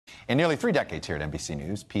In nearly 3 decades here at NBC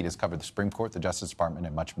News, Pete has covered the Supreme Court, the Justice Department,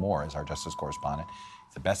 and much more as our justice correspondent.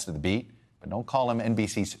 He's the best of the beat, but don't call him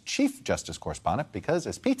NBC's chief justice correspondent because,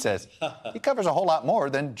 as Pete says, he covers a whole lot more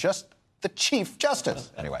than just the Chief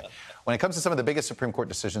Justice. Anyway, when it comes to some of the biggest Supreme Court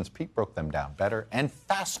decisions, Pete broke them down better and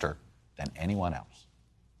faster than anyone else.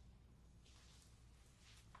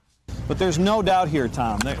 But there's no doubt here,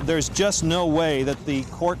 Tom. There's just no way that the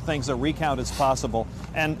court thinks a recount is possible.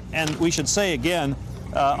 And we should say again,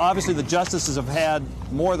 obviously the justices have had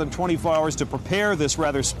more than 24 hours to prepare this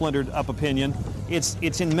rather splintered up opinion.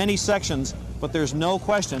 It's in many sections, but there's no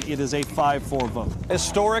question it is a 5-4 vote.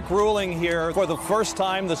 Historic ruling here. For the first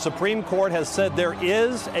time, the Supreme Court has said there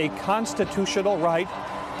is a constitutional right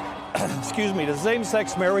excuse me, to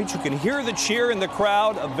same-sex marriage. You can hear the cheer in the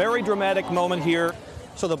crowd, a very dramatic moment here.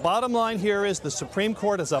 So the bottom line here is the Supreme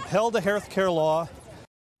Court has upheld the health care law.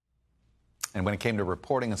 And when it came to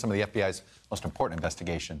reporting on some of the FBI's most important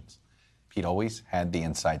investigations, Pete always had the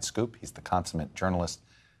inside scoop. He's the consummate journalist,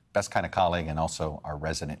 best kind of colleague, and also our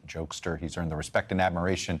resident jokester. He's earned the respect and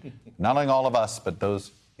admiration, not only all of us, but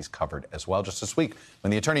those he's covered as well. Just this week,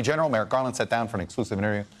 when the Attorney General, Merrick Garland, sat down for an exclusive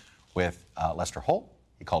interview with Lester Holt,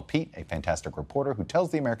 he called Pete a fantastic reporter who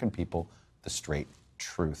tells the American people the straight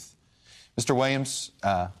truth. Mr. Williams,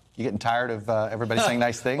 you getting tired of everybody saying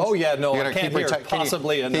nice things? Oh, yeah, no, I can't hear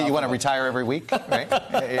possibly enough. You want to retire every week,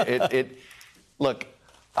 right? Look,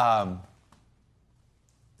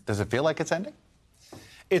 does it feel like it's ending?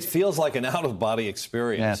 It feels like an out-of-body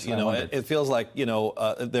experience. Yeah, it feels like,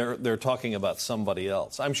 they're talking about somebody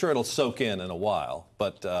else. I'm sure it'll soak in a while,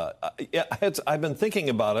 but I've been thinking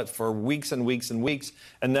about it for weeks and weeks and weeks,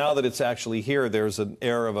 and now that it's actually here, there's an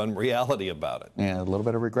air of unreality about it. Yeah, a little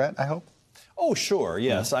bit of regret, I hope. Oh, sure,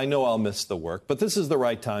 yes. Yeah. I know I'll miss the work, but this is the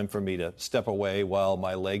right time for me to step away while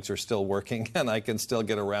my legs are still working and I can still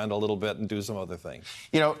get around a little bit and do some other things.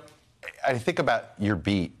 I think about your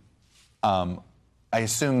beat. I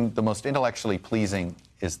assume the most intellectually pleasing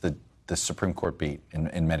is the Supreme Court beat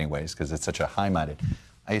in many ways because it's such a high-minded.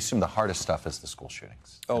 I assume the hardest stuff is the school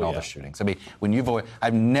shootings and all the shootings. I mean, when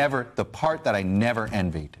the part that I never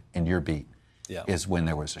envied in your beat is when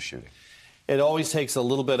there was a shooting. It always takes a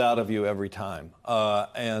little bit out of you every time. I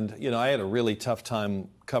had a really tough time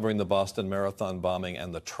covering the Boston Marathon bombing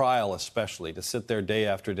and the trial especially, to sit there day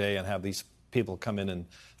after day and have these people come in and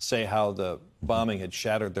say how the bombing had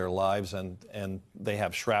shattered their lives and they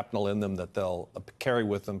have shrapnel in them that they'll carry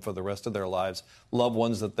with them for the rest of their lives, loved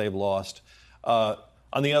ones that they've lost.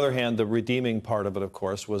 On the other hand, the redeeming part of it, of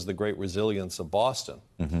course, was the great resilience of Boston.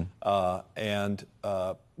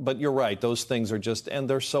 Mm-hmm. But you're right, those things are and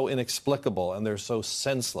they're so inexplicable and they're so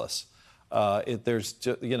senseless. There's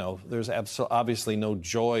obviously no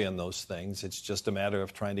joy in those things. It's just a matter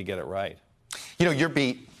of trying to get it right. Your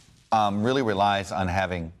beat really relies on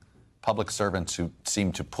having public servants who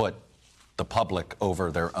seem to put the public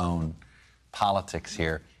over their own politics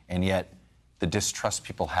here, and yet the distrust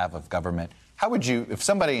people have of government. How would you, if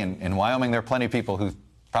somebody in Wyoming, there are plenty of people who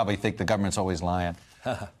probably think the government's always lying,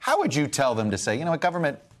 how would you tell them to say,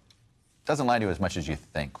 government doesn't lie to you as much as you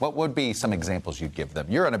think? What would be some examples you'd give them?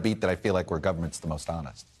 You're on a beat that I feel like where government's the most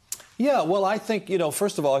honest. Yeah, well, I think,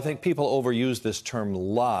 first of all, I think people overuse this term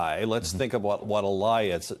lie. Let's think about what a lie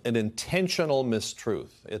is. An intentional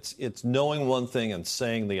mistruth. It's knowing one thing and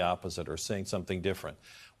saying the opposite or saying something different.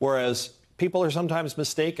 Whereas people are sometimes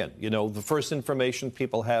mistaken. The first information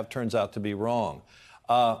people have turns out to be wrong.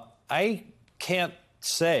 I can't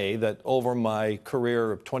say that over my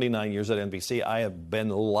career of 29 years at NBC, I have been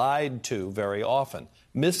lied to very often.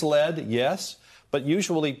 Misled, yes, but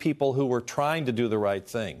usually people who were trying to do the right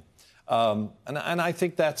thing. And I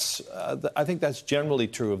think that's generally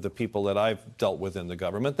true of the people that I've dealt with in the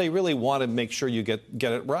government. They really want to make sure you get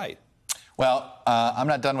it right. Well, I'm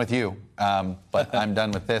not done with you, but I'm done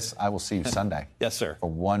with this. I will see you Sunday. Yes, sir. For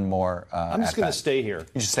one more. I'm just going to stay here.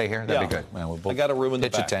 You should stay here? That'd be good. Well, I got a room in the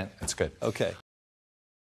back. Pitch a tent. That's good. Okay.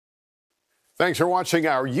 Thanks for watching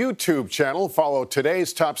our YouTube channel. Follow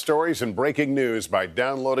today's top stories and breaking news by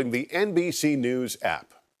downloading the NBC News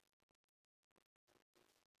app.